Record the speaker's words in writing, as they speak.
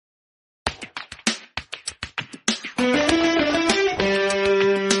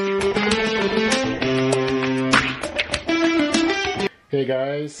Hey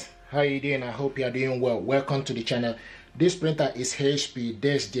guys, how you doing? I hope you are doing well. Welcome to the channel. This printer is HP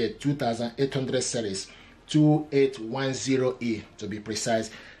DeskJet 2800 series 2810E to be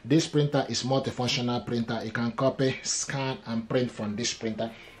precise. This printer is multifunctional printer. You can copy, scan and print from this printer.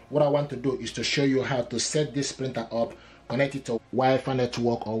 What I want to do is to show you how to set this printer up, connect it to Wi-Fi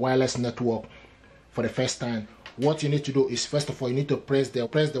network or wireless network for the first time. What you need to do is, first of all, you need to press the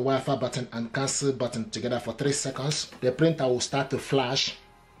Wi-Fi button and cancel button together for 3 seconds. The printer will start to flash. You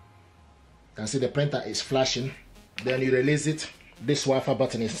can see the printer is flashing. Then you release it. This Wi-Fi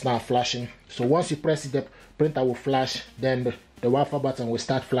button is now flashing. So once you press it, the printer will flash. Then the Wi-Fi button will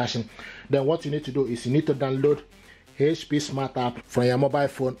start flashing. Then what you need to do is you need to download HP Smart App from your mobile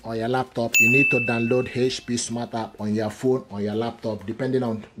phone or your laptop. You need to download HP Smart App on your phone or your laptop, depending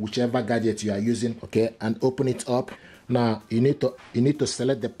on whichever gadget you are using. Okay, and open it up. Now you need to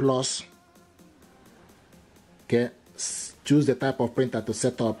select the plus. Okay, choose the type of printer to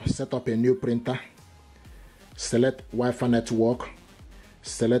set up. Set up a new printer. Select Wi-Fi network.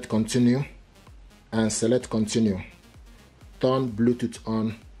 Select continue and select continue. Turn Bluetooth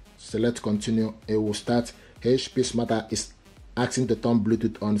on. Select continue. It will start. HP Smart App is asking to turn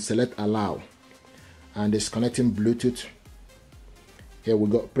Bluetooth on. Select allow and it's connecting Bluetooth. Here we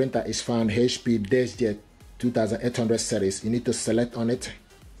go. Printer is found. HP DeskJet 2800 series. You need to select on it.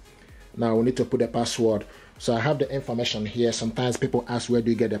 Now we need to put the password. So I have the information here. Sometimes people ask, where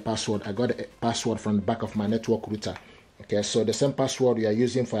do you get the password? I got the password from the back of my network router. Okay, so the same password you are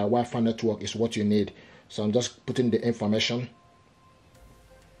using for a Wi-Fi network is what you need. So I'm just putting the information.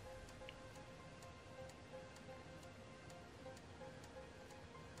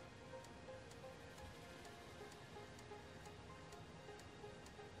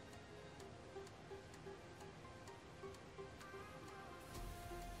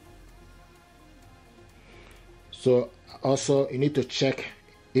 So also you need to check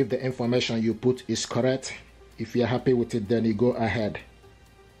if the information you put is correct. If you're happy with it, then you go ahead.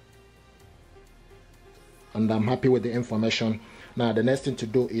 And I'm happy with the information. Now the next thing to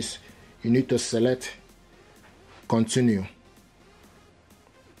do is you need to select continue.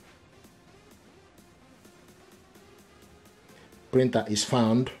 Printer is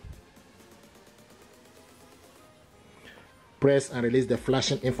found. Press and release the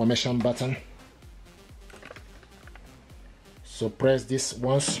flashing information button. So press this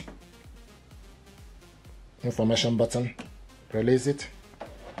once, information button, release it,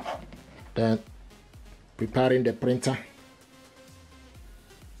 then preparing the printer.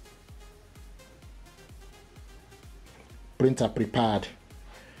 Printer prepared.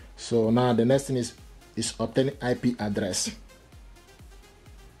 So now the next thing is obtaining IP address.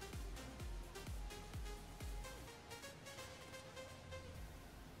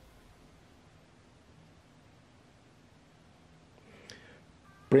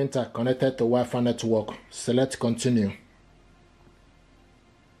 Printer connected to Wi-Fi network. Select continue.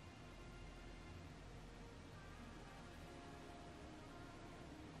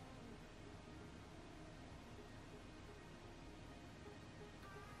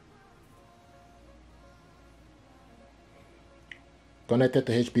 Connected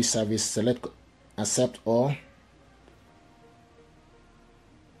to HP service. Select accept all.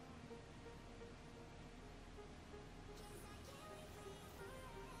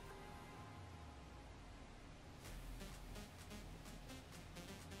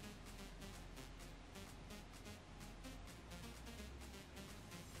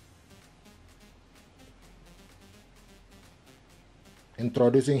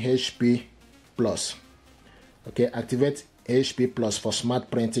 Introducing HP Plus. Okay, activate HP Plus for smart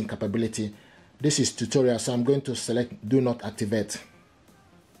printing capability. This is tutorial, so I'm going to select do not activate.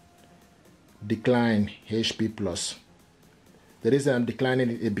 Decline HP Plus. The reason I'm declining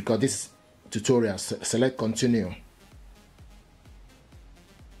it is because this is tutorial. Select continue.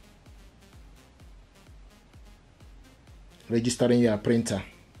 Registering your printer.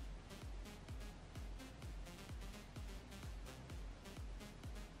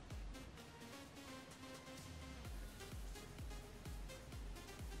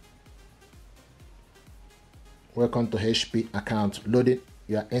 Welcome to HP account. Loading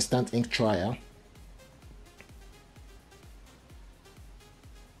your instant ink trial.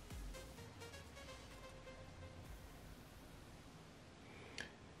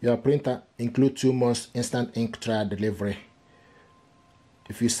 Your printer includes 2 months instant ink trial delivery.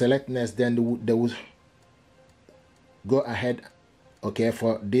 If you select next, then they will go ahead, okay,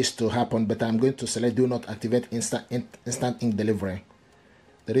 for this to happen. But I'm going to select do not activate instant ink delivery.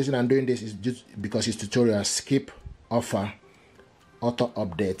 The reason I'm doing this is just because it's tutorial. Skip offer, auto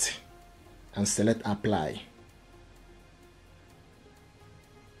update, and select apply.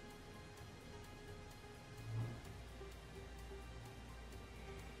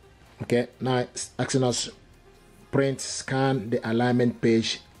 Okay, now it's asking us print, scan the alignment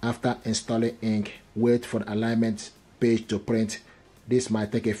page after installing ink. Wait for the alignment page to print. This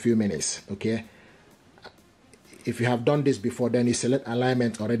might take a few minutes. Okay, if you have done this before, then you select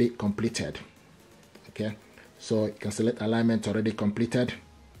alignment already completed. Okay, so you can select alignment already completed.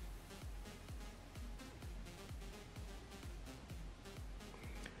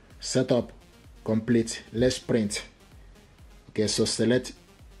 Setup complete. Let's print. Okay, so select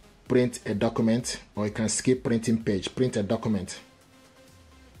print a document, or you can skip printing page. Print a document.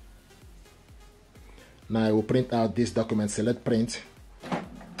 Now I will print out this document. Select print.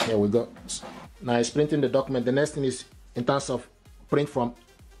 Here we go. Now it's printing the document. The next thing is in terms of print from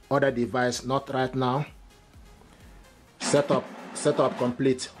other device, not right now. Setup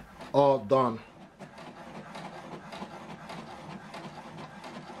complete. All done.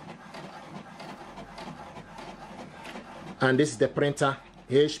 And this is the printer,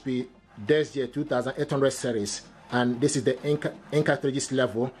 HP DeskJet 2800 series, and this is the ink cartridges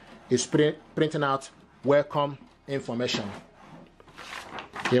level. It's printing out welcome information.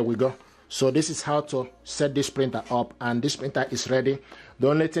 Here we go. So this is how to set this printer up, and this printer is ready. The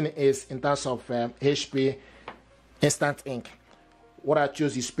only thing is in terms of HP instant ink. What I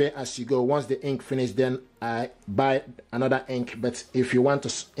choose is pay as you go. Once the ink finishes, then I buy another ink. But if you want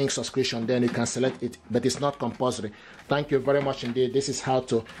to ink subscription, then you can select it, but it's not compulsory. Thank you very much indeed. This is how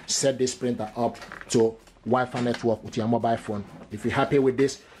to set this printer up to Wi-Fi network with your mobile phone. If you're happy with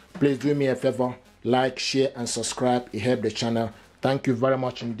this, please do me a favor, like, share, and subscribe. It helps the channel. Thank you very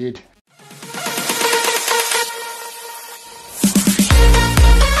much indeed.